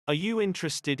Are you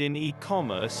interested in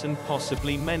e-commerce and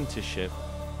possibly mentorship?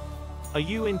 Are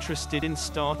you interested in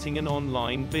starting an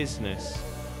online business?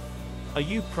 Are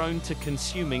you prone to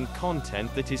consuming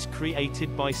content that is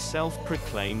created by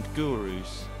self-proclaimed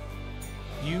gurus?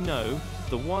 You know,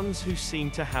 the ones who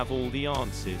seem to have all the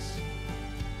answers.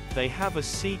 They have a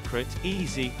secret,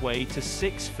 easy way to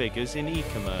six figures in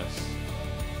e-commerce.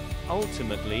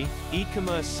 Ultimately,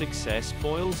 e-commerce success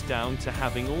boils down to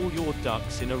having all your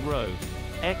ducks in a row.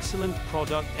 Excellent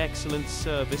product, excellent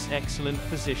service, excellent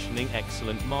positioning,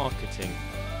 excellent marketing.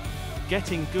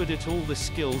 Getting good at all the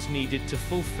skills needed to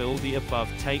fulfill the above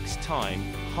takes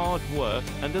time, hard work,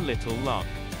 and a little luck.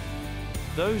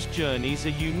 Those journeys are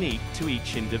unique to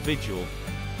each individual.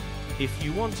 If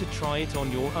you want to try it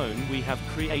on your own, we have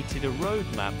created a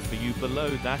roadmap for you below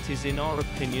that is, in our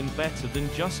opinion, better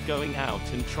than just going out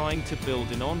and trying to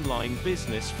build an online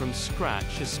business from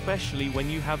scratch, especially when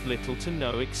you have little to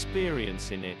no experience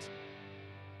in it.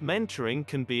 Mentoring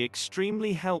can be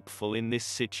extremely helpful in this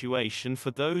situation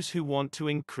for those who want to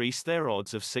increase their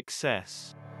odds of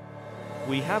success.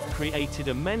 We have created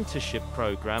a mentorship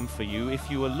program for you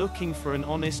if you are looking for an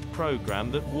honest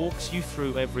program that walks you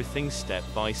through everything step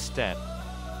by step.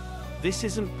 This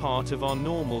isn't part of our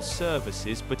normal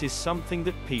services but is something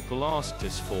that people asked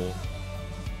us for.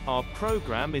 Our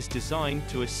program is designed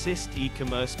to assist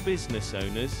e-commerce business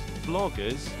owners,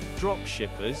 bloggers,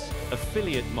 dropshippers,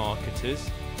 affiliate marketers,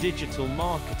 digital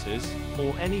marketers,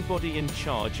 or anybody in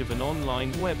charge of an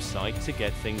online website to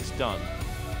get things done.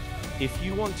 If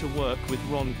you want to work with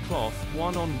Ron Cloth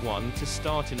one-on-one to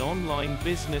start an online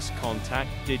business, contact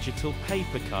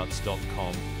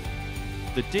digitalpapercuts.com.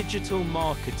 The digital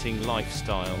marketing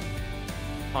lifestyle.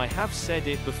 I have said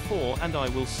it before and I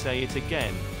will say it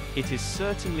again. It is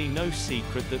certainly no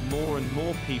secret that more and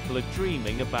more people are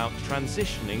dreaming about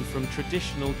transitioning from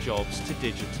traditional jobs to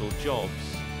digital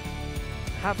jobs.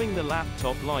 Having the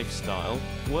laptop lifestyle,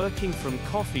 working from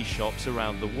coffee shops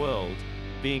around the world,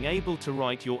 being able to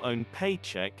write your own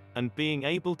paycheck, and being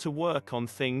able to work on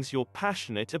things you're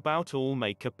passionate about all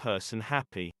make a person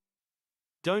happy.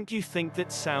 Don't you think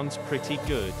that sounds pretty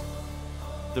good?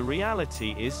 The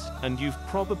reality is, and you've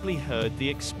probably heard the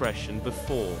expression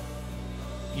before.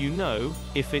 You know,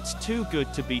 if it's too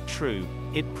good to be true,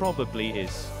 it probably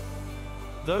is.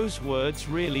 Those words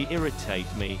really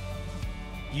irritate me.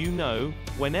 You know,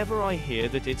 whenever I hear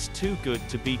that it's too good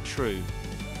to be true.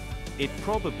 It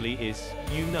probably is.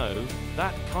 You know,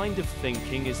 that kind of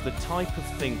thinking is the type of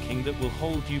thinking that will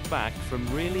hold you back from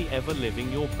really ever living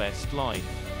your best life.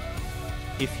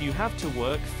 If you have to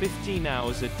work 15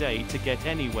 hours a day to get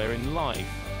anywhere in life,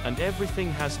 and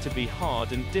everything has to be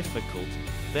hard and difficult,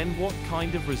 then what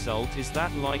kind of result is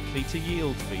that likely to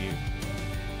yield for you?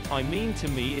 I mean, to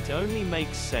me it only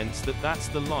makes sense that that's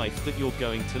the life that you're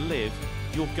going to live.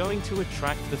 You're going to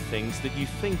attract the things that you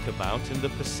think about and the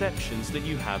perceptions that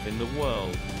you have in the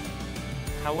world.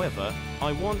 However,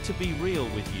 I want to be real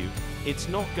with you. It's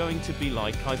not going to be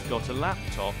like I've got a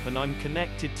laptop and I'm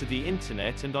connected to the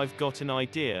internet and I've got an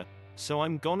idea, so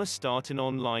I'm gonna start an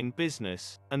online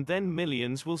business, and then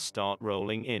millions will start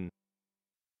rolling in.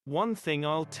 One thing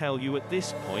I'll tell you at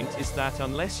this point is that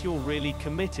unless you're really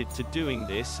committed to doing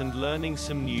this and learning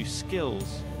some new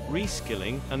skills,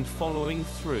 reskilling, and following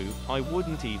through, I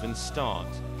wouldn't even start.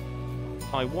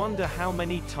 I wonder how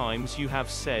many times you have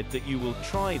said that you will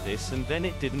try this and then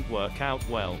it didn't work out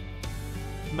well.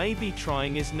 Maybe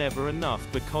trying is never enough,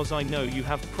 because I know you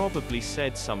have probably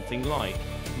said something like,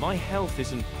 "My health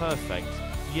isn't perfect.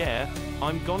 Yeah,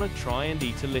 I'm gonna try and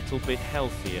eat a little bit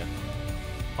healthier.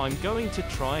 I'm going to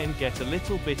try and get a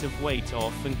little bit of weight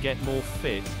off and get more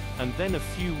fit," and then a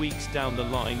few weeks down the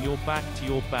line you're back to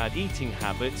your bad eating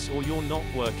habits, or you're not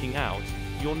working out,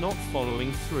 you're not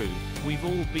following through. We've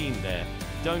all been there.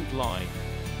 Don't lie.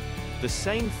 The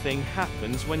same thing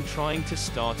happens when trying to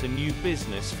start a new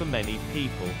business for many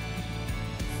people.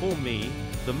 For me,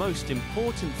 the most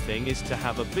important thing is to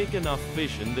have a big enough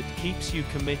vision that keeps you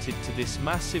committed to this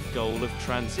massive goal of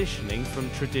transitioning from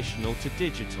traditional to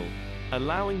digital,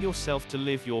 allowing yourself to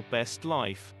live your best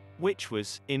life, which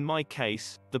was, in my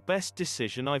case, the best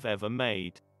decision I've ever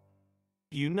made.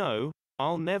 You know,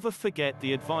 I'll never forget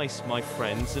the advice my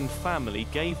friends and family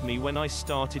gave me when I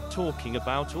started talking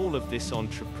about all of this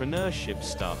entrepreneurship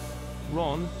stuff.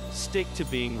 "Ron, stick to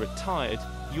being retired,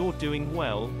 you're doing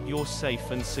well, you're safe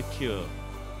and secure."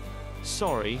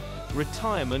 Sorry,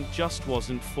 retirement just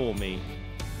wasn't for me.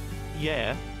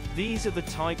 Yeah, these are the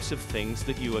types of things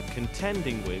that you are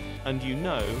contending with, and you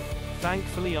know,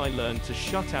 thankfully I learned to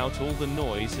shut out all the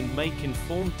noise and make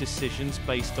informed decisions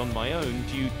based on my own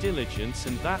due diligence,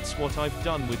 and that's what I've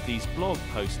done with these blog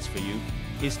posts for you.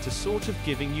 is to sort of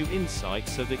giving you insight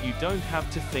so that you don't have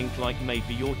to think like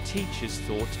maybe your teachers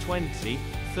thought 20,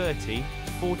 30,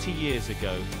 40 years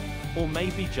ago. Or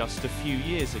maybe just a few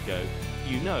years ago.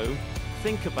 You know,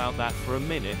 think about that for a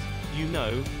minute. You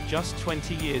know, just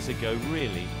 20 years ago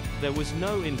really, there was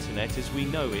no internet as we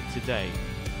know it today.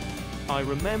 I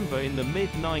remember in the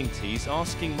mid-90s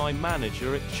asking my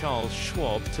manager at Charles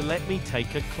Schwab to let me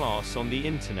take a class on the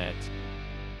internet.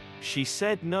 She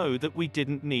said no, that we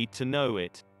didn't need to know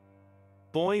it.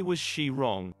 Boy, was she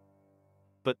wrong.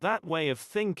 But that way of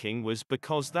thinking was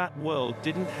because that world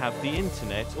didn't have the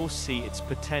internet or see its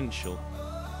potential.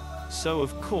 So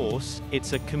of course,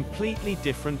 it's a completely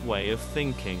different way of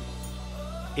thinking.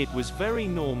 It was very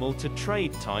normal to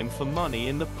trade time for money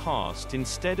in the past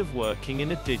instead of working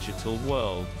in a digital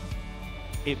world.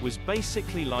 It was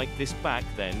basically like this back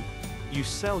then. You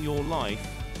sell your life,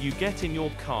 you get in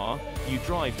your car, you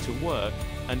drive to work,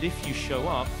 and if you show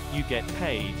up, you get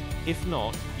paid. If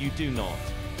not, you do not.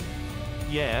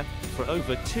 Yeah, for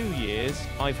over 2 years,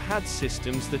 I've had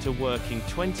systems that are working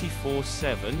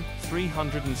 24/7,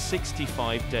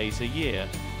 365 days a year.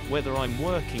 Whether I'm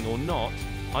working or not,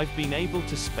 I've been able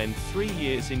to spend 3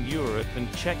 years in Europe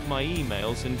and check my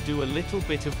emails and do a little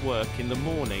bit of work in the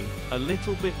morning, a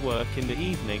little bit work in the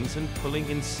evenings, and pulling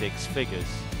in 6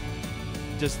 figures.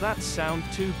 Does that sound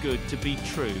too good to be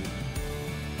true?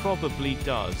 Probably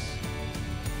does.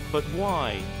 But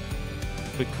why?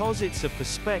 Because it's a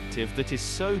perspective that is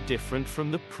so different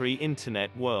from the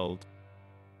pre-internet world.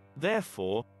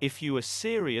 Therefore, if you are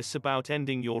serious about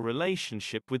ending your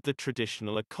relationship with the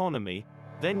traditional economy,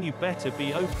 then you better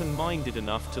be open-minded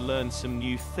enough to learn some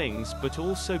new things, but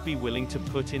also be willing to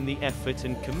put in the effort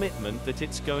and commitment that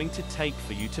it's going to take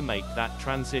for you to make that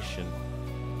transition.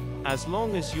 As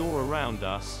long as you're around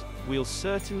us, we'll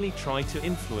certainly try to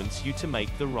influence you to make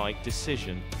the right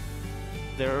decision.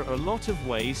 There are a lot of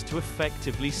ways to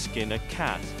effectively skin a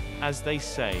cat, as they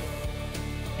say.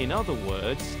 In other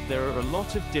words, there are a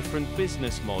lot of different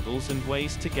business models and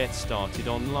ways to get started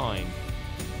online.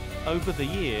 Over the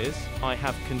years, I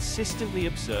have consistently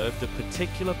observed a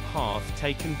particular path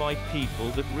taken by people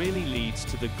that really leads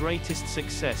to the greatest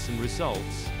success and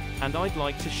results, and I'd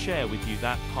like to share with you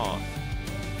that path.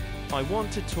 I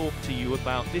want to talk to you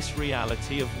about this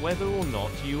reality of whether or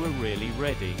not you are really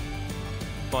ready.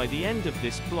 By the end of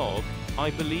this blog,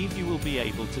 I believe you will be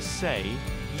able to say,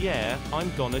 yeah,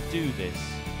 I'm gonna do this.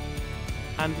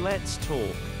 And let's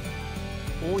talk.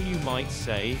 Or you might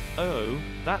say, oh,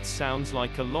 that sounds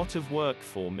like a lot of work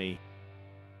for me.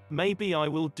 Maybe I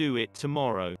will do it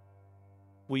tomorrow.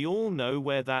 We all know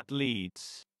where that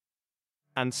leads.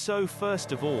 And so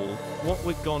first of all, what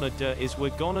we're gonna do is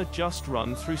we're gonna just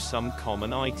run through some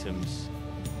common items.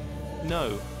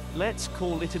 No, let's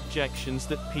call it objections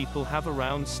that people have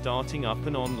around starting up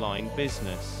an online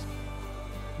business.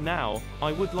 Now,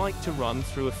 I would like to run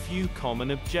through a few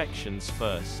common objections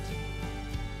first.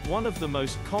 One of the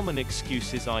most common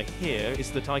excuses I hear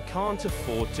is that I can't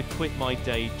afford to quit my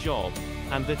day job,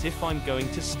 and that if I'm going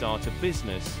to start a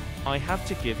business, I have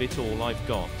to give it all I've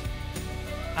got.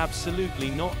 Absolutely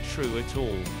not true at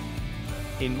all.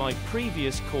 In my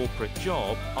previous corporate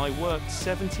job, I worked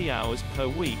 70 hours per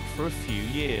week for a few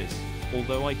years,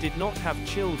 although I did not have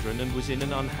children and was in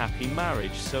an unhappy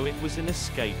marriage, so it was an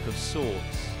escape of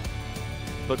sorts.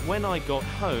 But when I got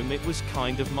home, it was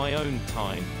kind of my own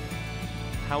time.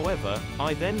 However,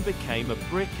 I then became a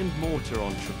brick-and-mortar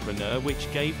entrepreneur,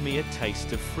 which gave me a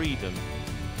taste of freedom.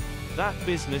 That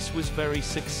business was very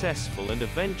successful, and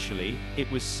eventually, it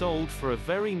was sold for a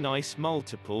very nice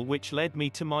multiple, which led me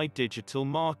to my digital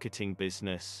marketing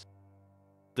business.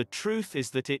 The truth is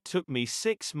that it took me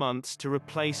 6 months to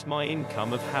replace my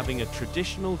income of having a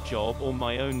traditional job or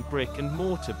my own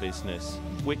brick-and-mortar business,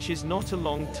 which is not a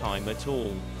long time at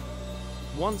all.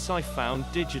 Once I found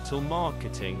digital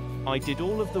marketing, I did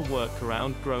all of the work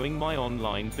around growing my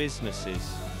online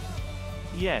businesses.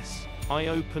 Yes, I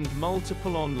opened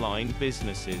multiple online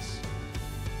businesses.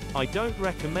 I don't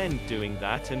recommend doing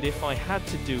that, and if I had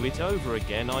to do it over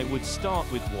again, I would start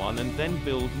with one and then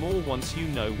build more once you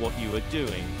know what you are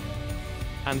doing.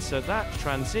 And so that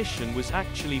transition was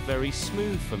actually very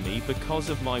smooth for me because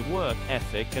of my work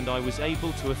ethic, and I was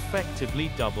able to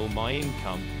effectively double my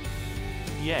income.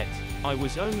 Yet, I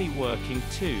was only working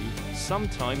 2,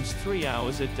 sometimes 3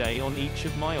 hours a day on each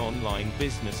of my online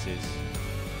businesses.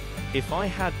 If I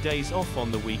had days off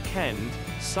on the weekend,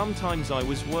 sometimes I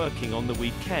was working on the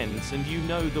weekends, and you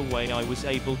know the way I was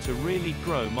able to really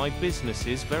grow my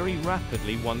businesses very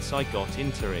rapidly once I got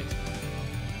into it.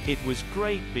 It was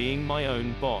great being my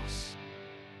own boss.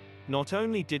 Not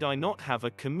only did I not have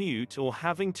a commute or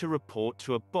having to report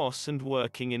to a boss and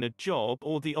working in a job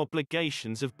or the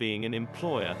obligations of being an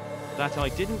employer, that I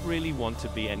didn't really want to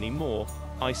be anymore,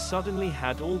 I suddenly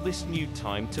had all this new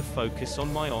time to focus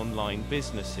on my online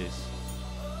businesses.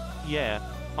 Yeah,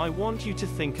 I want you to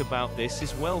think about this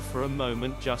as well for a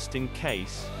moment, just in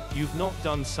case you've not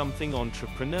done something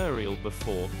entrepreneurial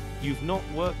before, you've not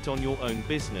worked on your own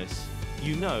business.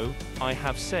 You know, I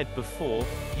have said before,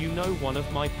 you know one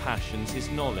of my passions is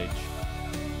knowledge.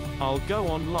 I'll go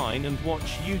online and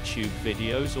watch YouTube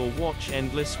videos or watch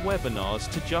endless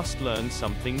webinars to just learn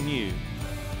something new.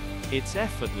 It's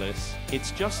effortless, it's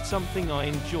just something I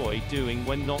enjoy doing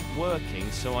when not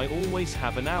working, so I always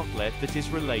have an outlet that is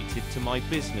related to my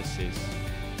businesses.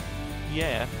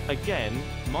 Yeah, again,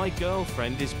 my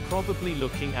girlfriend is probably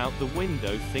looking out the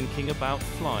window thinking about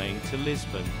flying to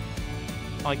Lisbon.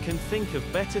 I can think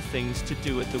of better things to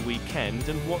do at the weekend,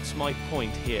 and what's my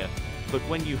point here? But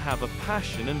when you have a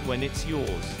passion and when it's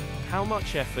yours, how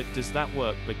much effort does that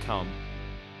work become?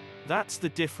 That's the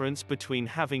difference between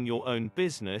having your own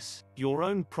business, your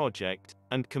own project,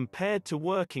 and compared to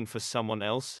working for someone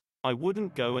else. I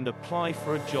wouldn't go and apply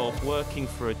for a job working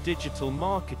for a digital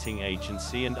marketing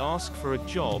agency and ask for a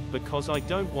job because I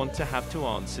don't want to have to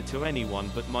answer to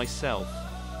anyone but myself.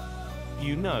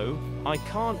 You know, I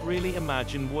can't really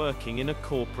imagine working in a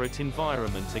corporate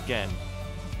environment again.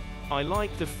 I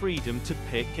like the freedom to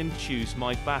pick and choose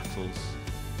my battles.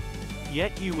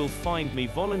 Yet you will find me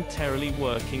voluntarily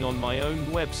working on my own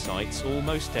websites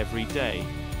almost every day.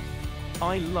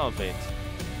 I love it.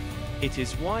 It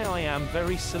is why I am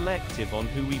very selective on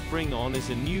who we bring on as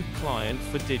a new client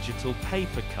for digital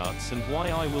paper cuts, and why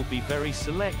I will be very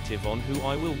selective on who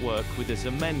I will work with as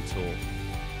a mentor.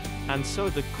 And so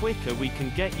the quicker we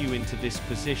can get you into this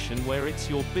position where it's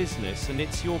your business and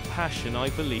it's your passion,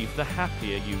 I believe the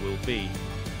happier you will be.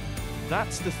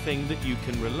 That's the thing that you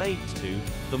can relate to.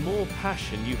 The more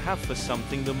passion you have for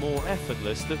something, the more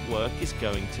effortless that work is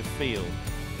going to feel.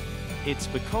 It's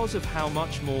because of how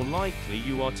much more likely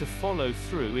you are to follow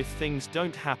through if things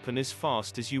don't happen as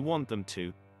fast as you want them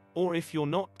to, or if you're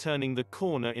not turning the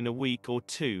corner in a week or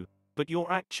two, but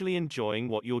you're actually enjoying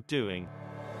what you're doing.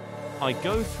 I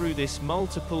go through this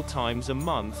multiple times a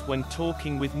month when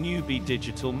talking with newbie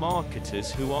digital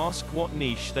marketers who ask what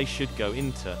niche they should go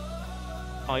into.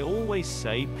 I always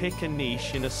say, pick a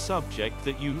niche in a subject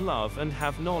that you love and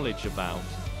have knowledge about.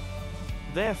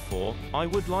 Therefore, I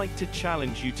would like to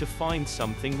challenge you to find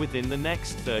something within the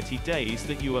next 30 days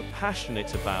that you are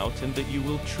passionate about and that you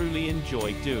will truly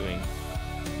enjoy doing.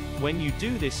 When you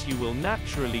do this, you will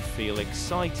naturally feel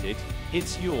excited.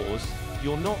 It's yours.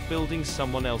 You're not building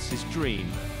someone else's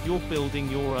dream, you're building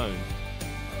your own.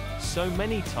 So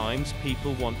many times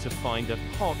people want to find a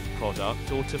hot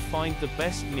product or to find the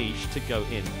best niche to go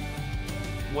in.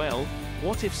 Well,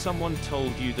 what if someone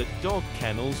told you that dog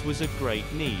kennels was a great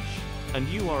niche, and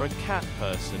you are a cat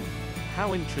person?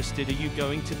 How interested are you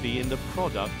going to be in the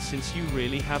product since you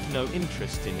really have no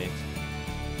interest in it?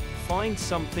 Find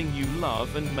something you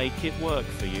love and make it work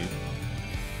for you.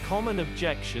 Common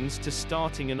objections to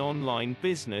starting an online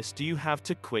business: do you have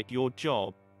to quit your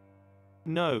job?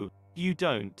 No, you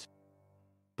don't.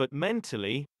 But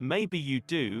mentally, maybe you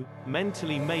do.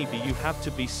 Mentally, maybe you have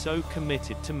to be so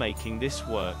committed to making this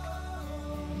work.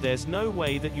 There's no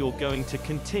way that you're going to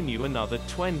continue another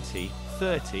 20,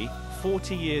 30,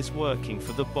 40 years working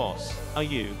for the boss, are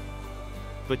you?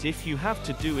 But if you have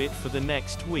to do it for the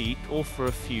next week or for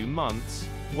a few months,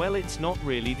 well, it's not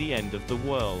really the end of the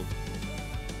world.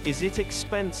 Is it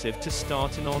expensive to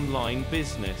start an online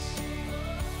business?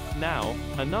 Now,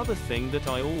 another thing that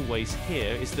I always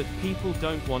hear is that people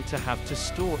don't want to have to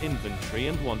store inventory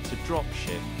and want to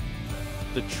dropship.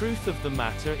 The truth of the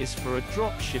matter is, for a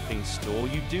dropshipping store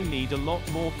you do need a lot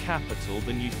more capital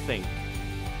than you think.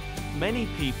 Many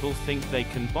people think they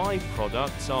can buy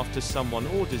products after someone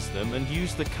orders them and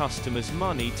use the customer's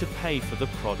money to pay for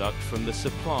the product from the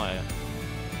supplier.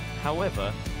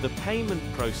 However, the payment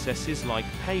processes like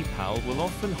PayPal will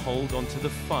often hold onto the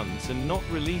funds and not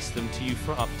release them to you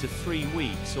for up to 3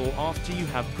 weeks or after you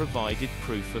have provided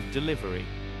proof of delivery.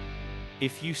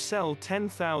 If you sell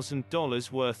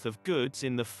 $10,000 worth of goods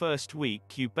in the first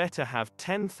week, you better have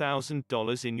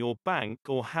 $10,000 in your bank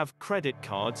or have credit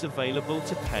cards available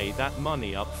to pay that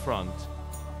money up front.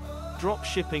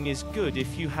 Dropshipping is good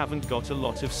if you haven't got a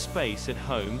lot of space at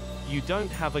home, you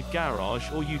don't have a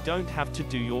garage, or you don't have to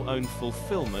do your own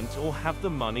fulfillment or have the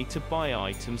money to buy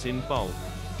items in bulk.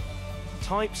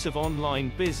 Types of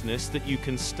online business that you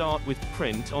can start with: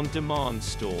 print on demand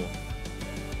store.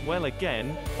 Well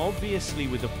again, obviously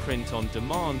with a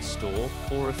print-on-demand store,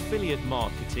 or affiliate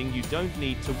marketing, you don't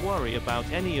need to worry about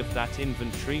any of that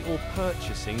inventory or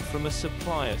purchasing from a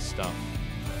supplier stuff.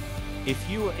 If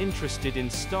you are interested in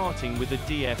starting with a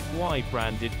DIY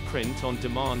branded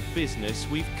print-on-demand business,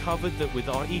 we've covered that with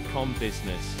our eCom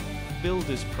Business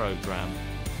Builders program.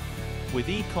 With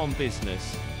eCom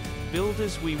Business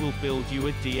Builders, we will build you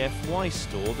a DIY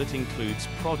store that includes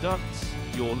products,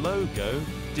 your logo,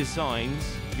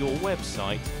 designs, your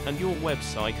website, and your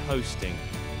website hosting.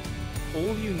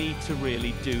 All you need to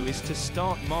really do is to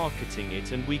start marketing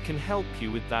it, and we can help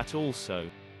you with that also.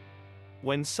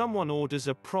 When someone orders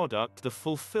a product, the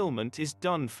fulfillment is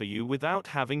done for you without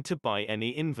having to buy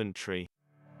any inventory.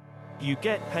 You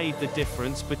get paid the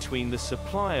difference between the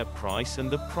supplier price and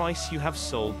the price you have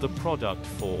sold the product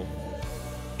for.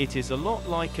 It is a lot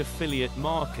like affiliate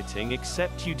marketing,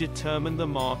 except you determine the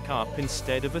markup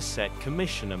instead of a set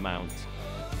commission amount.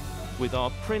 With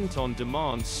our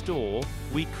print-on-demand store,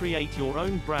 we create your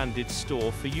own branded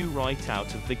store for you right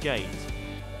out of the gate.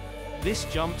 This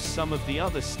jumps some of the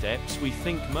other steps we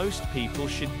think most people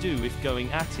should do if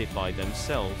going at it by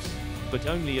themselves, but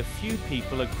only a few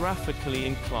people are graphically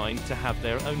inclined to have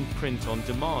their own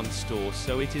print-on-demand store,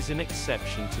 so it is an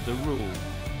exception to the rule.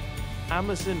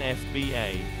 Amazon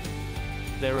FBA.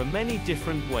 There are many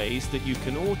different ways that you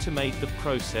can automate the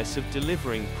process of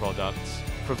delivering products,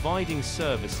 providing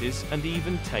services, and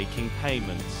even taking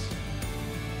payments.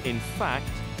 In fact,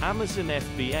 Amazon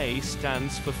FBA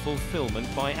stands for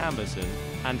Fulfillment by Amazon,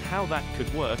 and how that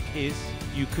could work is,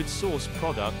 you could source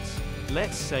products,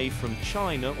 let's say from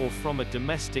China or from a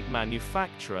domestic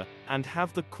manufacturer, and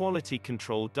have the quality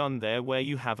control done there, where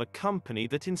you have a company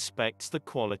that inspects the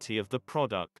quality of the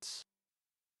products.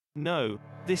 No,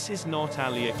 this is not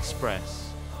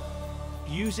AliExpress.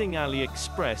 Using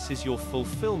AliExpress as your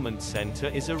fulfillment center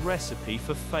is a recipe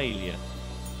for failure.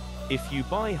 If you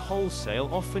buy wholesale,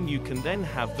 often you can then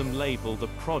have them label the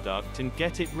product and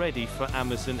get it ready for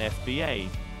Amazon FBA,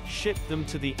 ship them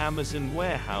to the Amazon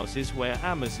warehouses where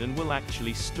Amazon will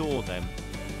actually store them.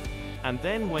 And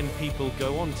then when people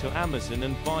go onto Amazon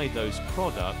and buy those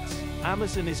products,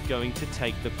 Amazon is going to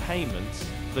take the payments,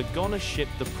 they're gonna ship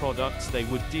the products, they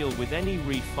would deal with any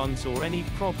refunds or any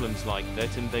problems like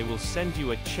that, and they will send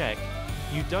you a check.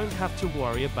 You don't have to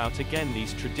worry about again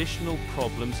these traditional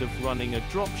problems of running a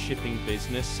dropshipping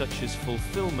business such as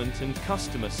fulfillment and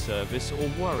customer service, or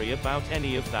worry about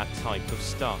any of that type of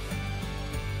stuff.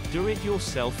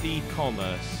 Do-it-yourself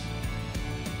e-commerce.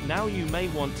 Now you may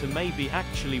want to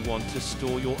actually want to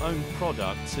store your own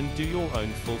products and do your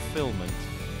own fulfillment.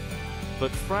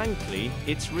 But frankly,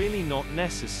 it's really not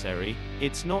necessary,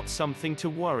 it's not something to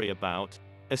worry about,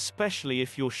 especially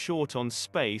if you're short on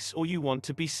space or you want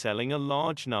to be selling a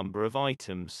large number of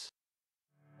items.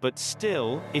 But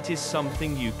still, it is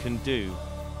something you can do.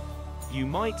 You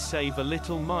might save a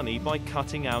little money by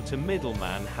cutting out a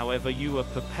middleman, however you are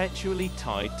perpetually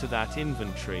tied to that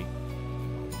inventory.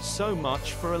 So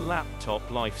much for a laptop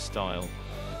lifestyle.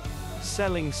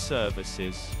 Selling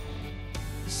services.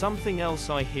 Something else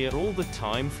I hear all the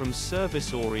time from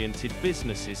service-oriented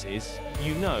businesses is,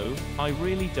 I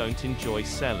really don't enjoy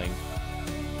selling.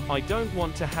 I don't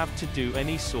want to have to do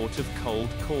any sort of cold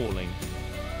calling.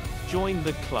 Join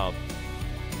the club.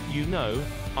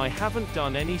 I haven't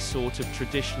done any sort of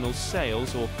traditional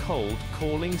sales or cold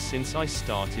calling since I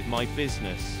started my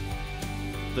business.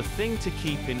 The thing to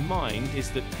keep in mind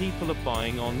is that people are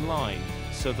buying online,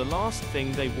 so the last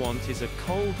thing they want is a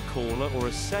cold caller or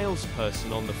a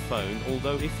salesperson on the phone.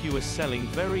 Although if you are selling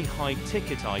very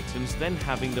high-ticket items, then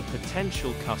having the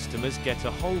potential customers get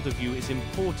a hold of you is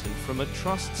important from a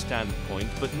trust standpoint,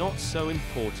 but not so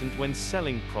important when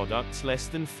selling products less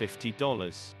than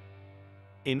 $50.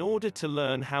 In order to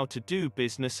learn how to do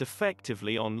business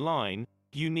effectively online,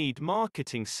 you need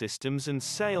marketing systems and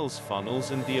sales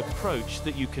funnels and the approach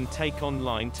that you can take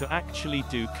online to actually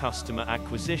do customer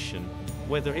acquisition,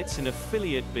 whether it's an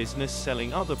affiliate business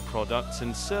selling other products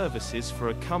and services for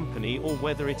a company, or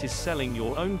whether it is selling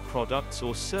your own products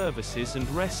or services. And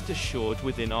rest assured,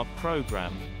 within our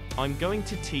program, I'm going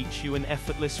to teach you an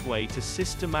effortless way to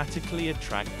systematically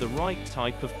attract the right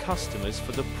type of customers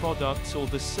for the products or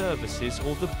the services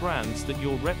or the brands that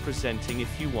you're representing.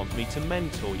 If you want me to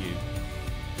mentor you,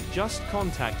 just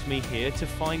contact me here to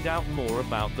find out more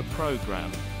about the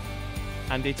program.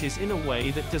 And it is in a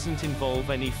way that doesn't involve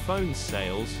any phone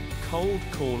sales, cold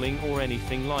calling, or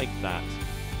anything like that.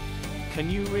 Can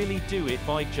you really do it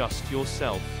by just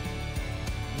yourself?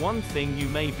 One thing you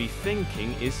may be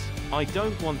thinking is, I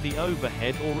don't want the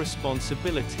overhead or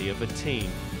responsibility of a team.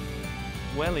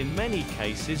 Well, in many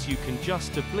cases you can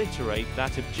just obliterate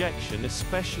that objection,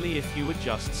 especially if you are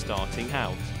just starting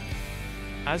out.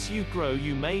 As you grow,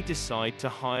 you may decide to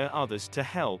hire others to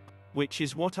help, which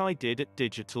is what I did at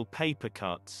Digital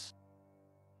Papercuts.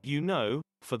 You know,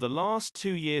 for the last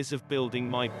 2 years of building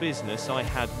my business, I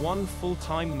had one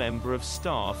full-time member of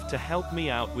staff to help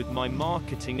me out with my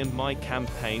marketing and my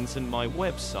campaigns and my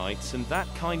websites and that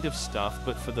kind of stuff,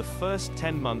 but for the first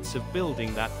 10 months of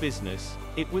building that business,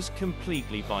 it was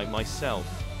completely by myself.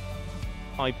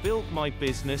 I built my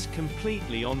business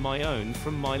completely on my own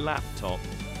from my laptop.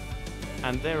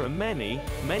 And there are many,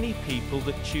 many people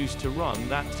that choose to run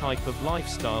that type of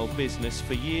lifestyle business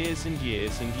for years and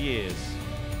years and years.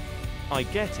 I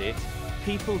get it,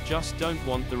 people just don't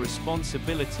want the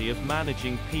responsibility of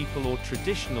managing people or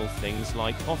traditional things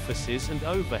like offices and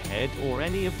overhead or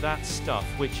any of that stuff,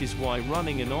 which is why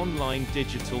running an online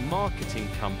digital marketing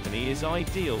company is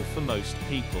ideal for most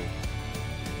people.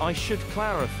 I should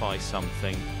clarify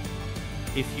something.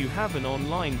 If you have an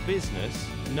online business,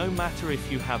 no matter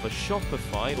if you have a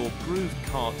Shopify or Groove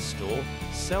cart store,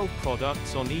 sell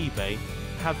products on eBay,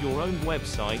 have your own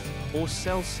website, or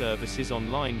sell services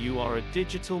online, you are a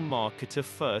digital marketer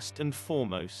first and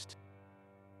foremost.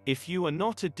 If you are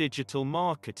not a digital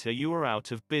marketer, you are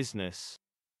out of business.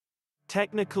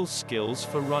 Technical skills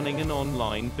for running an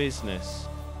online business.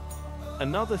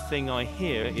 Another thing I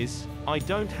hear is, I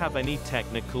don't have any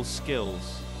technical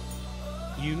skills.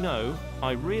 You know,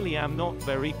 I really am not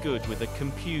very good with a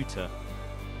computer.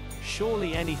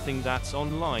 Surely anything that's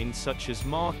online, such as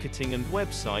marketing and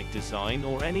website design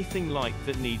or anything like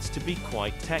that, needs to be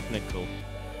quite technical.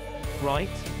 Right?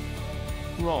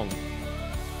 Wrong.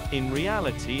 In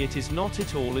reality, it is not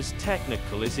at all as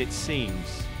technical as it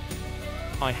seems.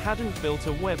 I hadn't built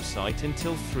a website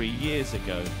until 3 years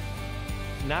ago.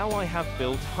 Now I have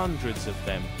built hundreds of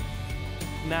them.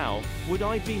 Now, would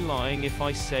I be lying if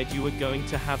I said you were going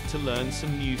to have to learn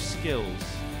some new skills?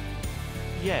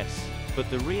 Yes. But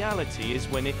the reality is,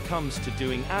 when it comes to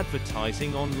doing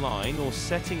advertising online or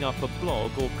setting up a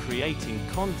blog or creating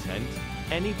content,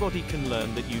 anybody can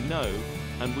learn that, you know,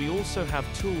 and we also have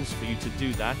tools for you to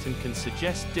do that and can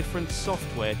suggest different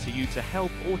software to you to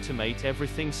help automate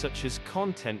everything, such as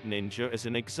Content Ninja as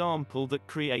an example, that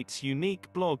creates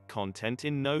unique blog content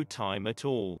in no time at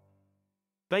all.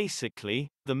 Basically,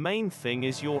 the main thing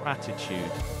is your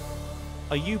attitude.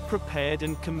 Are you prepared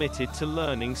and committed to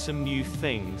learning some new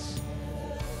things?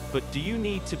 But do you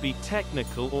need to be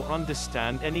technical or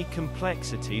understand any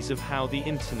complexities of how the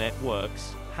internet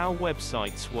works, how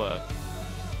websites work,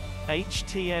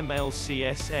 HTML,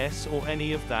 CSS, or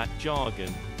any of that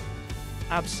jargon?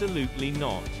 Absolutely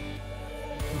not.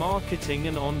 Marketing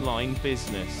and online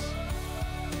business.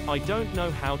 I don't know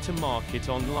how to market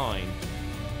online.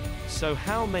 So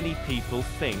how many people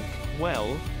think,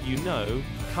 well, you know,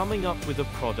 coming up with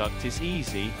a product is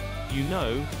easy, you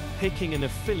know, picking an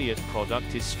affiliate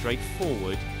product is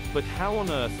straightforward, but how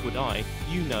on earth would I,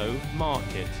 you know,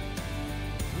 market?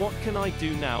 What can I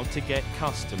do now to get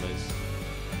customers?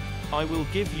 I will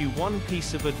give you one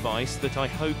piece of advice that I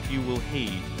hope you will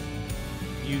heed.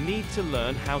 You need to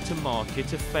learn how to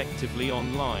market effectively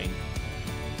online.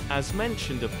 As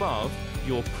mentioned above,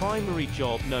 your primary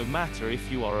job, no matter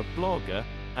if you are a blogger,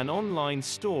 an online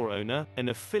store owner, an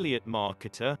affiliate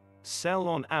marketer, sell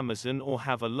on Amazon, or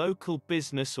have a local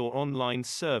business or online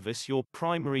service, your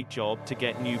primary job to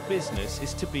get new business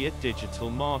is to be a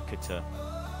digital marketer.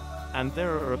 And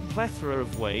there are a plethora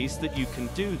of ways that you can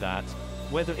do that,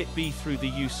 whether it be through the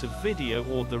use of video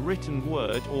or the written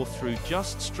word, or through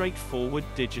just straightforward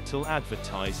digital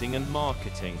advertising and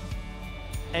marketing.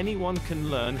 Anyone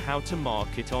can learn how to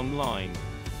market online.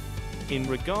 In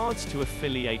regards to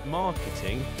affiliate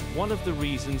marketing, one of the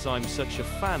reasons I'm such a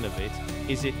fan of it,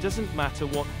 is it doesn't matter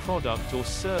what product or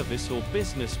service or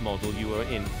business model you are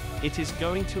in, it is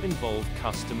going to involve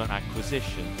customer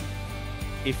acquisition.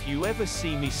 If you ever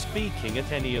see me speaking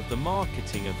at any of the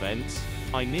marketing events,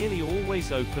 I nearly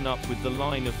always open up with the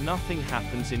line of nothing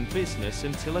happens in business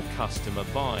until a customer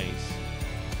buys.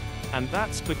 And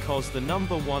that's because the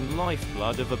 #1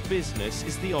 lifeblood of a business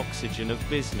is the oxygen of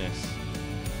business.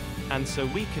 And so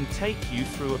we can take you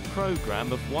through a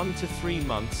program of 1 to 3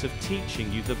 months of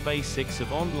teaching you the basics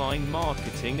of online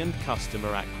marketing and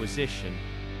customer acquisition.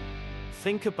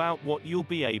 Think about what you'll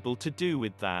be able to do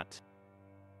with that.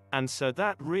 And so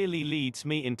that really leads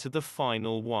me into the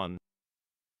final one.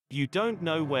 You don't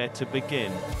know where to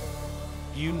begin.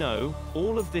 You know,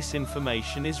 all of this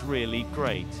information is really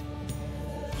great.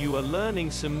 You are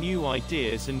learning some new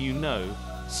ideas, and you know,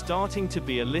 starting to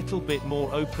be a little bit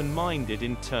more open-minded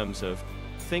in terms of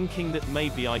thinking that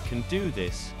maybe I can do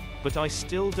this, but I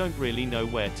still don't really know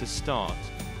where to start.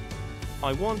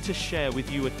 I want to share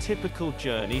with you a typical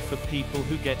journey for people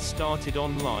who get started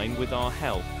online with our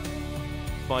help.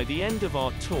 By the end of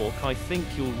our talk, I think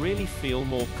you'll really feel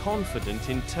more confident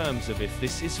in terms of if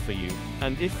this is for you,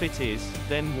 and if it is,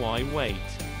 then why wait?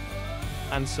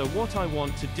 And so what I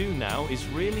want to do now is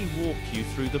really walk you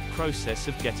through the process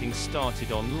of getting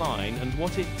started online and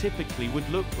what it typically would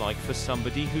look like for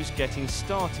somebody who's getting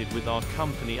started with our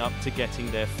company up to getting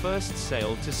their first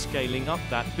sale to scaling up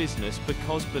that business,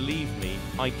 because believe me,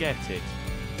 I get it.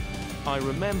 I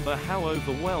remember how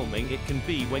overwhelming it can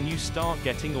be when you start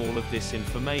getting all of this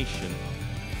information.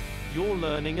 You're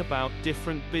learning about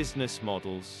different business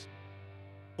models.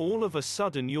 All of a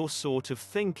sudden you're sort of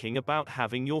thinking about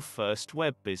having your first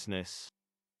web business.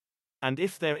 And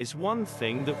if there is one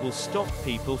thing that will stop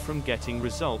people from getting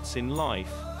results in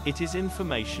life, it is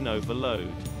information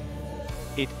overload.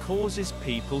 It causes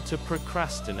people to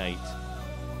procrastinate.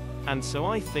 And so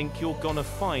I think you're gonna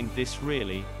find this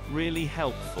really, really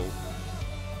helpful.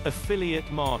 Affiliate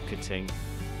marketing.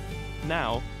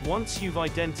 Now, once you've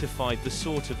identified the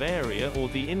sort of area or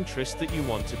the interest that you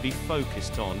want to be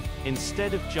focused on,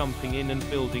 instead of jumping in and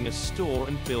building a store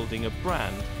and building a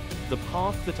brand, the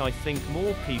path that I think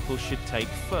more people should take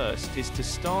first is to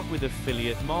start with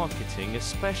affiliate marketing,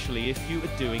 especially if you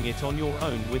are doing it on your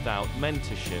own without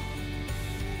mentorship.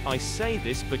 I say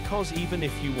this because even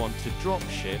if you want to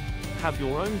dropship, have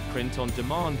your own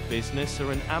print-on-demand business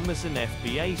or an Amazon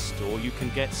FBA store, you can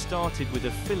get started with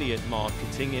affiliate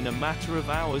marketing in a matter of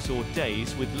hours or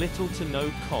days with little to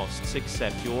no costs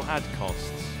except your ad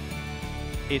costs.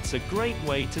 It's a great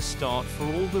way to start for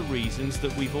all the reasons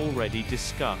that we've already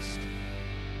discussed.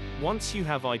 Once you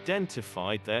have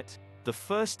identified that, the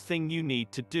first thing you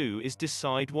need to do is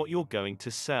decide what you're going to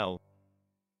sell.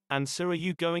 And so are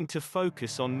you going to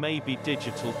focus on maybe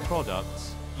digital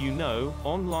products,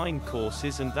 online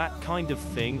courses and that kind of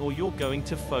thing, or you're going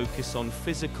to focus on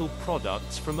physical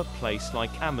products from a place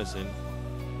like Amazon?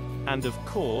 And of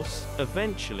course,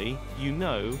 eventually,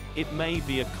 it may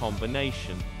be a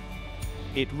combination.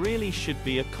 It really should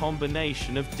be a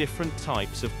combination of different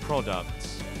types of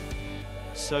products.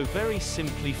 So very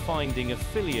simply, finding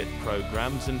affiliate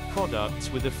programs and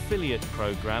products with affiliate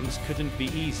programs couldn't be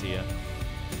easier.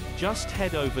 Just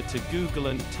head over to Google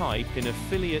and type in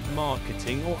affiliate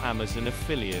marketing or Amazon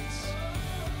affiliates.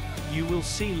 You will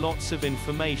see lots of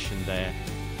information there.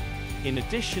 In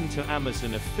addition to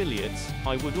Amazon affiliates,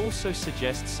 I would also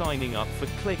suggest signing up for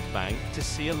ClickBank to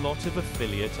see a lot of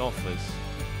affiliate offers.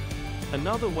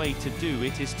 Another way to do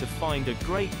it is to find a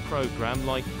great program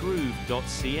like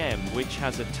Groove.cm, which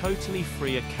has a totally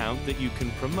free account that you can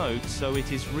promote, so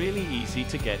it is really easy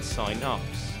to get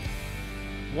sign-ups.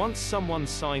 Once someone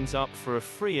signs up for a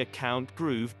free account,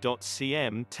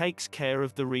 Groove.cm takes care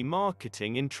of the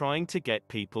remarketing in trying to get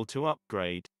people to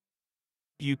upgrade.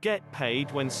 You get paid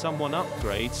when someone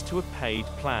upgrades to a paid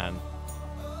plan.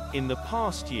 In the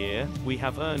past year, we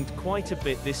have earned quite a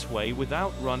bit this way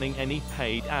without running any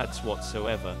paid ads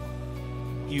whatsoever.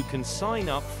 You can sign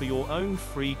up for your own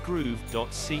free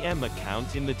Groove.cm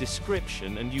account in the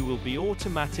description and you will be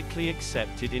automatically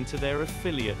accepted into their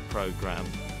affiliate program.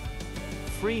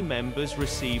 Free members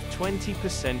receive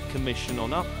 20% commission on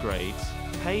upgrades,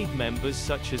 paid members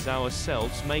such as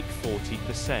ourselves make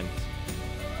 40%.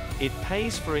 It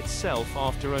pays for itself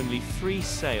after only 3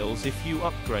 sales if you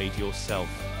upgrade yourself.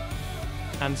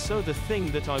 And so the thing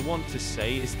that I want to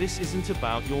say is this isn't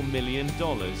about your $1 million,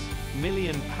 £1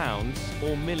 million,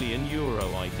 or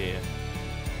 €1 idea.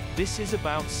 This is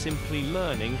about simply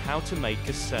learning how to make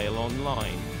a sale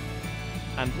online.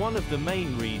 And one of the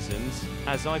main reasons,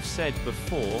 as I've said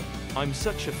before, I'm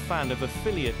such a fan of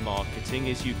affiliate marketing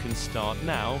is you can start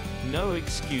now, no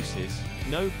excuses,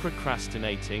 no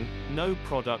procrastinating, no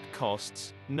product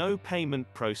costs, no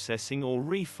payment processing or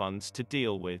refunds to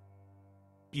deal with.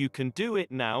 You can do it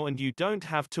now and you don't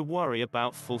have to worry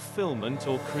about fulfillment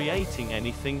or creating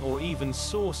anything or even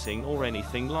sourcing or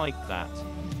anything like that.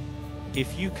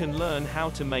 If you can learn how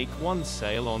to make 1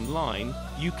 sale online,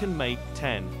 you can make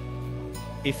 10.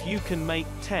 If you can make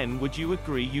 10, would you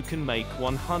agree you can make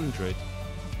 100?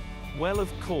 Well,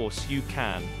 of course you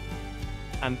can.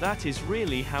 And that is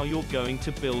really how you're going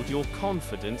to build your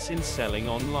confidence in selling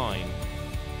online.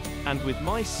 And with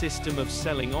my system of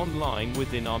selling online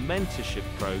within our mentorship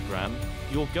program,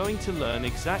 you're going to learn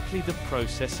exactly the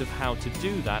process of how to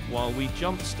do that while we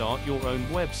jumpstart your own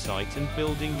website and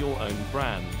building your own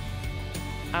brand.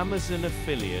 Amazon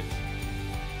affiliate.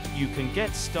 You can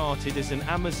get started as an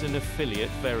Amazon affiliate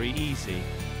very easy.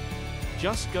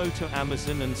 Just go to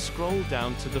Amazon and scroll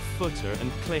down to the footer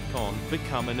and click on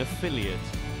Become an Affiliate.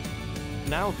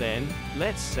 Now then,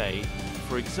 let's say,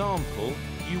 for example,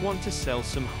 you want to sell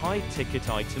some high-ticket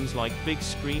items like big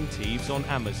screen TVs on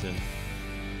Amazon.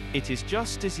 It is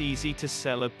just as easy to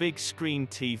sell a big screen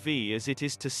TV as it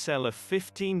is to sell a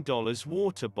 $15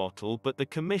 water bottle, but the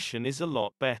commission is a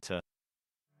lot better.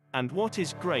 And what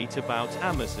is great about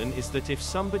Amazon is that if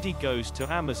somebody goes to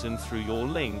Amazon through your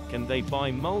link and they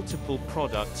buy multiple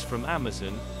products from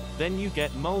Amazon, then you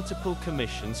get multiple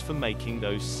commissions for making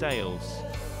those sales.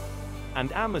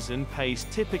 And Amazon pays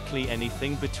typically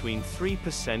anything between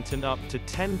 3% and up to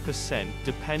 10%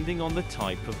 depending on the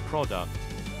type of product.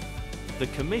 The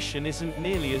commission isn't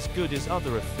nearly as good as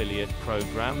other affiliate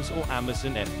programs or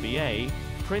Amazon FBA,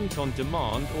 print on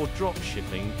demand or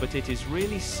dropshipping, but it is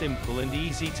really simple and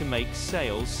easy to make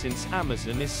sales since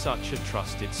Amazon is such a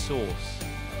trusted source.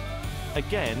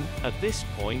 Again, at this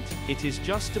point, it is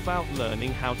just about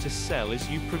learning how to sell as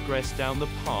you progress down the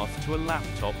path to a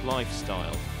laptop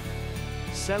lifestyle.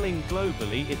 Selling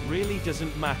globally, it really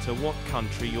doesn't matter what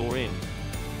country you're in.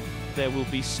 There will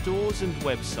be stores and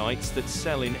websites that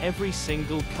sell in every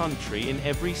single country in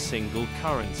every single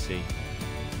currency.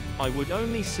 I would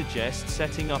only suggest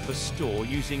setting up a store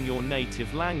using your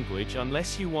native language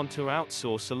unless you want to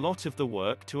outsource a lot of the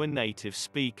work to a native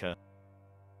speaker.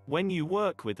 When you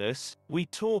work with us, we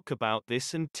talk about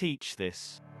this and teach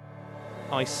this.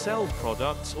 I sell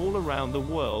products all around the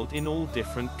world in all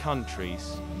different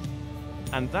countries.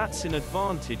 And that's an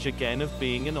advantage again of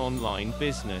being an online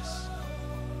business.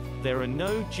 There are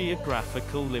no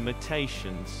geographical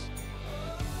limitations.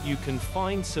 You can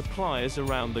find suppliers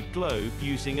around the globe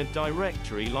using a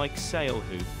directory like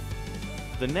SaleWho.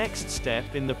 The next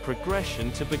step in the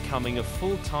progression to becoming a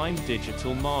full-time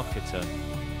digital marketer.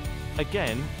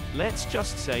 Again, let's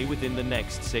just say within the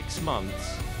next 6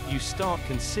 months, you start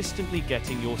consistently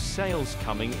getting your sales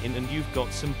coming in and you've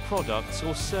got some products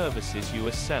or services you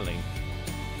are selling.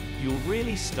 You'll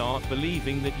really start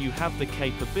believing that you have the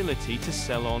capability to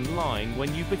sell online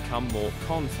when you become more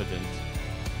confident.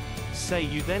 Say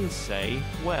you then say,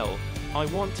 well, I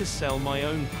want to sell my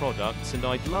own products and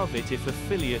I'd love it if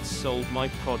affiliates sold my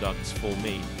products for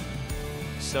me.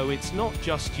 So it's not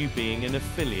just you being an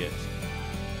affiliate.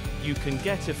 You can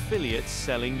get affiliates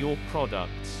selling your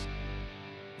products.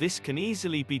 This can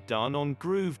easily be done on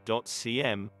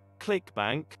Groove.cm,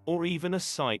 ClickBank, or even a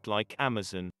site like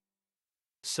Amazon.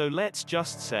 So let's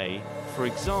just say, for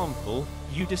example,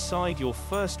 you decide your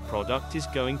first product is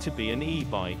going to be an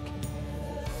e-bike.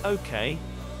 Okay,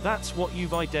 that's what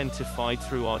you've identified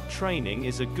through our training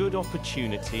is a good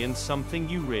opportunity and something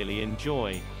you really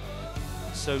enjoy.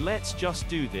 So let's just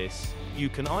do this. You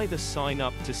can either sign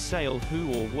up to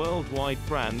SaleWho or Worldwide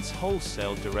Brands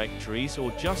wholesale directories,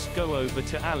 or just go over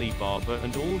to Alibaba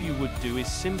and all you would do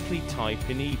is simply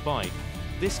type in e-bike.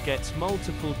 This gets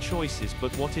multiple choices,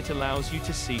 but what it allows you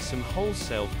to see some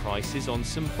wholesale prices on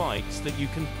some bikes that you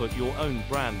can put your own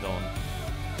brand on.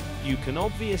 You can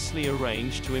obviously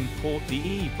arrange to import the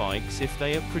e-bikes if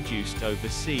they are produced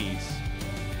overseas.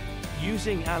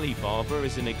 Using Alibaba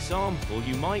as an example,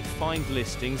 you might find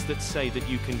listings that say that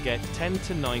you can get 10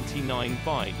 to 99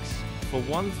 bikes for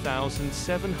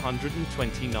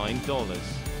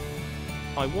 $1,729.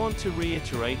 I want to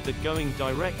reiterate that going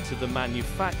direct to the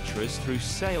manufacturers through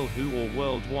SaleWho or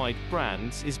Worldwide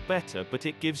Brands is better, but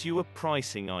it gives you a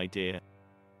pricing idea.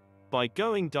 By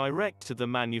going direct to the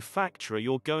manufacturer,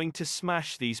 you're going to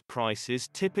smash these prices,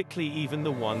 typically even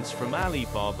the ones from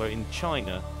Alibaba in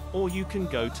China, or you can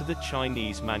go to the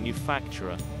Chinese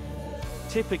manufacturer.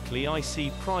 Typically I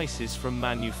see prices from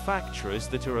manufacturers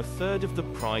that are a third of the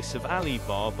price of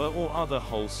Alibaba or other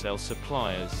wholesale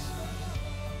suppliers.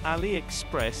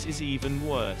 AliExpress is even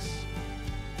worse.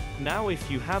 Now if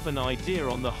you have an idea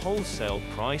on the wholesale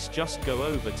price, just go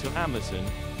over to Amazon,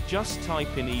 just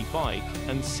type in e-bike,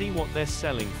 and see what they're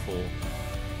selling for.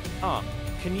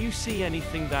 Can you see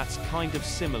anything that's kind of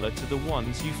similar to the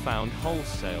ones you found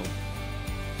wholesale?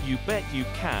 You bet you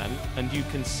can, and you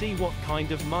can see what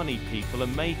kind of money people are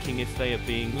making if they are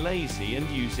being lazy and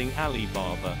using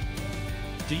Alibaba.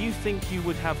 Do you think you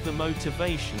would have the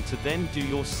motivation to then do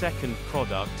your second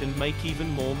product and make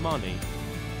even more money?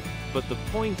 But the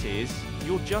point is,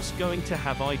 you're just going to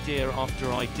have idea after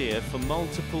idea for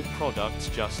multiple products,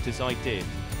 just as I did.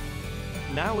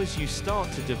 Now as you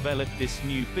start to develop this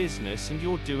new business and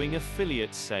you're doing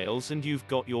affiliate sales and you've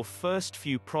got your first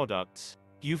few products,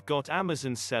 you've got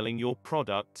Amazon selling your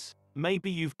products, maybe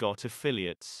you've got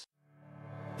affiliates.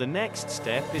 The next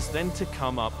step is then to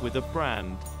come up with a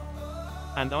brand.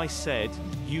 And I said,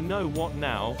 you know what,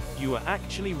 now, you are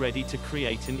actually ready to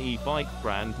create an e-bike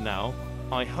brand now.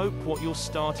 I hope what you're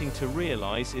starting to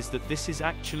realize is that this is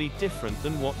actually different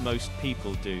than what most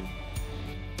people do.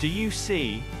 Do you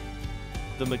see?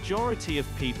 The majority of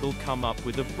people come up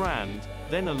with a brand,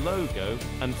 then a logo,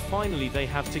 and finally they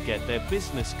have to get their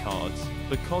business cards,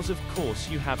 because of course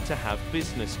you have to have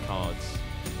business cards.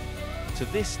 To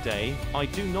this day, I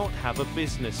do not have a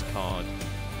business card.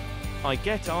 I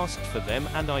get asked for them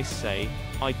and I say,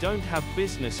 I don't have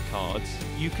business cards,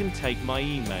 you can take my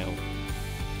email.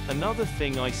 Another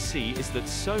thing I see is that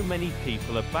so many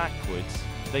people are backwards,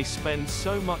 they spend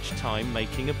so much time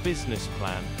making a business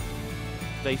plan.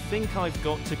 They think I've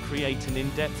got to create an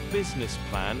in-depth business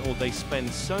plan, or they spend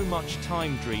so much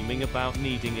time dreaming about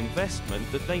needing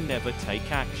investment that they never take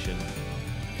action.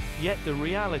 Yet the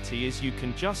reality is you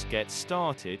can just get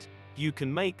started, you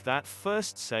can make that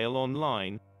first sale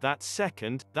online, that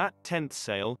second, that 10th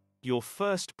sale, your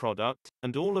first product,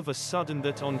 and all of a sudden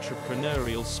that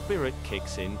entrepreneurial spirit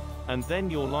kicks in, and then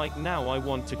you're like, now I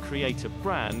want to create a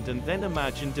brand, and then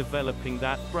imagine developing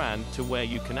that brand to where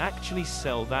you can actually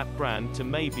sell that brand to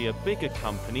maybe a bigger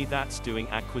company that's doing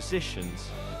acquisitions,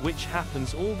 which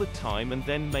happens all the time, and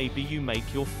then maybe you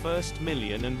make your first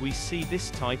million, and we see this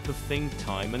type of thing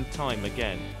time and time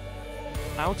again.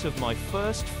 Out of my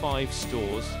first 5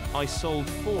 stores, I sold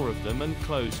 4 of them and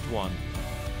closed 1.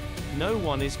 No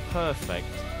one is perfect,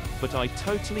 but I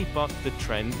totally bucked the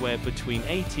trend where between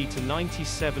 80 to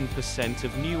 97%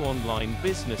 of new online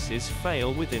businesses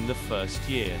fail within the first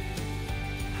year.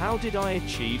 How did I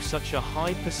achieve such a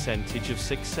high percentage of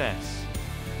success?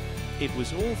 It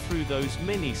was all through those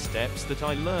mini steps that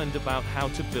I learned about how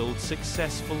to build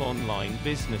successful online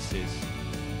businesses.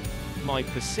 My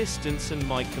persistence and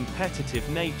my competitive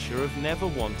nature of never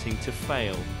wanting to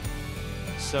fail.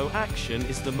 So action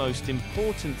is the most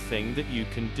important thing that you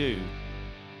can do.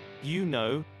 You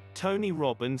know, Tony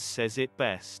Robbins says it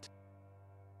best.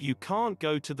 You can't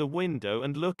go to the window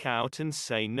and look out and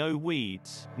say no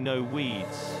weeds, no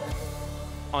weeds.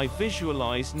 I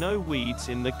visualize no weeds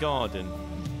in the garden.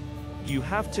 You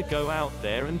have to go out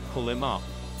there and pull them up.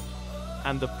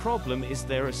 And the problem is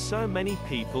there are so many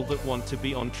people that want to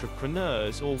be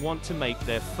entrepreneurs or want to make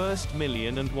their first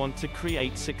million and want to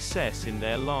create success in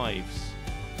their lives.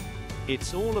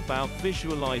 It's all about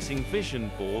visualizing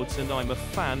vision boards, and I'm a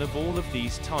fan of all of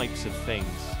these types of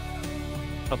things.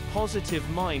 A positive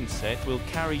mindset will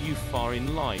carry you far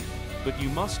in life, but you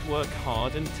must work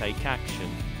hard and take action.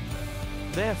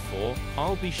 Therefore,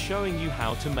 I'll be showing you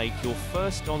how to make your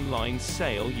first online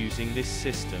sale using this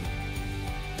system.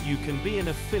 You can be an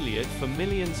affiliate for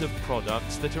millions of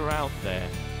products that are out there.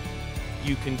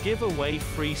 You can give away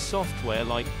free software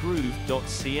like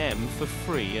Groove.cm for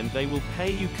free, and they will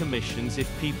pay you commissions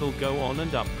if people go on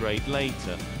and upgrade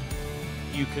later.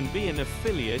 You can be an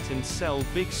affiliate and sell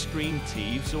big screen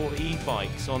TVs or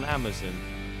e-bikes on Amazon.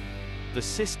 The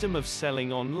system of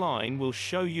selling online will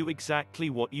show you exactly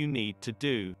what you need to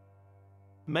do.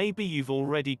 Maybe you've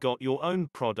already got your own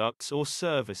products or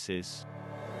services.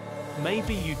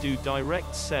 Maybe you do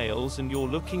direct sales and you're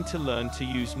looking to learn to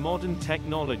use modern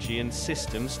technology and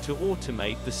systems to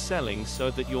automate the selling so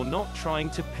that you're not trying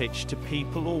to pitch to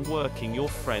people or working your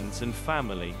friends and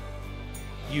family.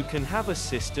 You can have a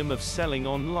system of selling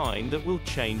online that will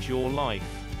change your life.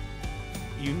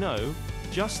 You know,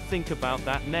 just think about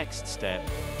that next step,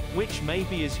 which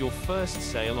maybe is your first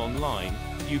sale online.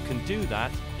 You can do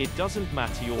that, it doesn't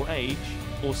matter your age,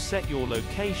 or set your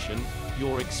location,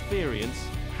 your experience,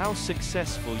 how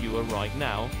successful you are right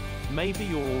now. Maybe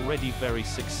you're already very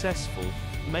successful.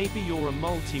 Maybe you're a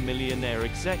multi-millionaire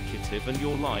executive and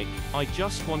you're like, I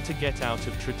just want to get out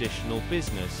of traditional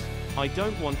business. I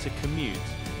don't want to commute.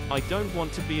 I don't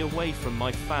want to be away from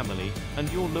my family,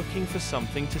 and you're looking for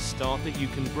something to start that you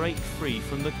can break free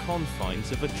from the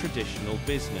confines of a traditional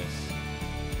business.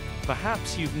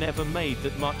 Perhaps you've never made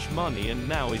that much money and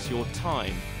now is your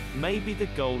time. Maybe the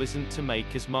goal isn't to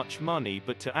make as much money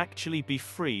but to actually be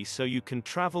free so you can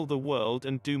travel the world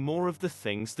and do more of the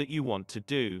things that you want to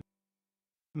do.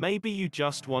 Maybe you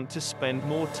just want to spend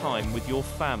more time with your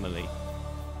family.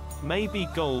 Maybe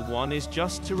goal 1 is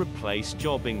just to replace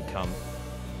job income.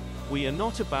 We are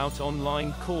not about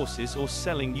online courses or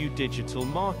selling you digital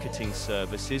marketing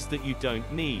services that you don't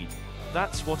need.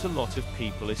 That's what a lot of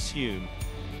people assume.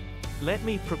 Let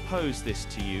me propose this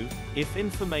to you: if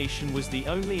information was the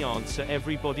only answer,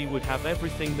 everybody would have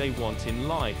everything they want in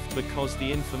life because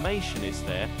the information is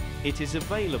there, it is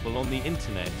available on the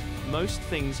internet. Most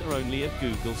things are only a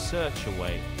Google search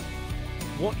away.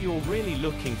 What you're really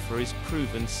looking for is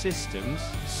proven systems,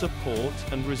 support,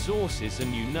 and resources,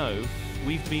 and you know,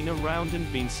 we've been around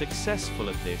and been successful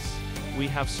at this. We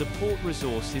have support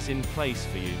resources in place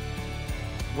for you.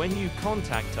 When you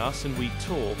contact us and we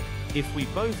talk, if we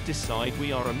both decide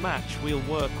we are a match, we'll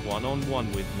work one-on-one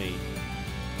with me.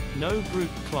 No group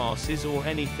classes or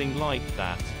anything like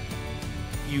that.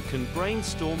 You can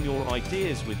brainstorm your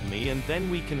ideas with me and then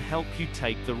we can help you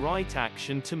take the right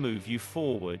action to move you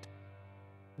forward.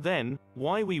 Then,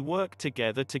 why we work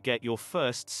together to get your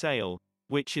first sale,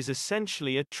 which is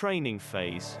essentially a training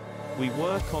phase. We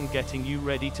work on getting you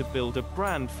ready to build a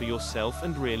brand for yourself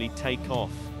and really take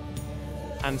off.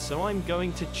 And so I'm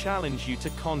going to challenge you to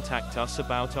contact us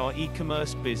about our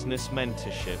e-commerce business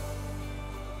mentorship.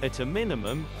 At a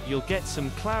minimum, you'll get some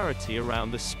clarity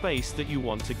around the space that you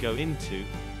want to go into,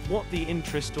 what the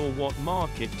interest or what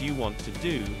market do you want to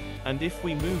do, and if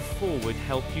we move forward,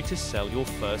 help you to sell your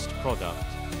first product.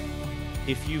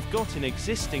 If you've got an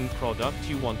existing product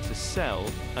you want to sell,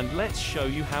 and let's show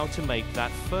you how to make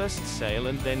that first sale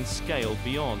and then scale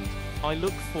beyond. I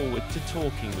look forward to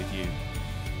talking with you.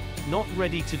 Not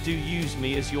ready to use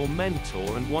me as your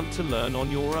mentor and want to learn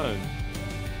on your own?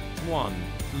 1.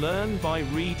 Learn by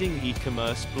reading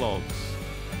e-commerce blogs.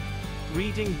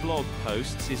 Reading blog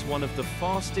posts is one of the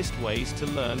fastest ways to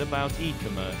learn about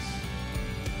e-commerce.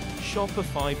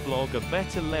 Shopify blog, a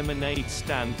better lemonade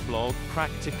stand blog,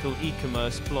 practical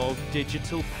e-commerce blog,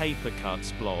 digital paper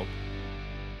cuts blog.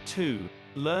 2.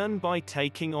 Learn by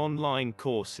taking online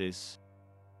courses.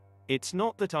 It's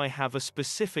not that I have a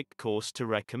specific course to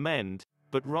recommend,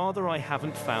 but rather I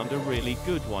haven't found a really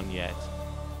good one yet.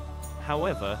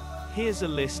 However, here's a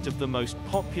list of the most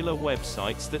popular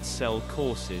websites that sell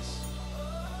courses.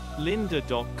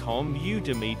 Lynda.com,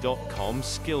 Udemy.com,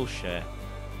 Skillshare.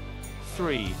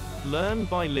 3. Learn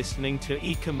by listening to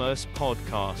e-commerce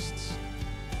podcasts.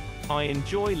 I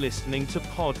enjoy listening to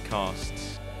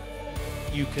podcasts.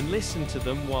 You can listen to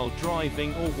them while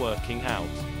driving or working out.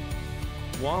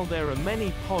 While there are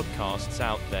many podcasts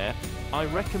out there, I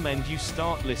recommend you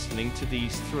start listening to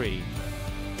these 3.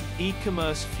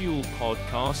 E-commerce Fuel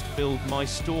Podcast, Build My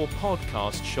Store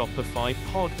Podcast, Shopify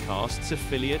Podcasts,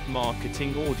 Affiliate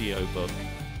Marketing Audiobook.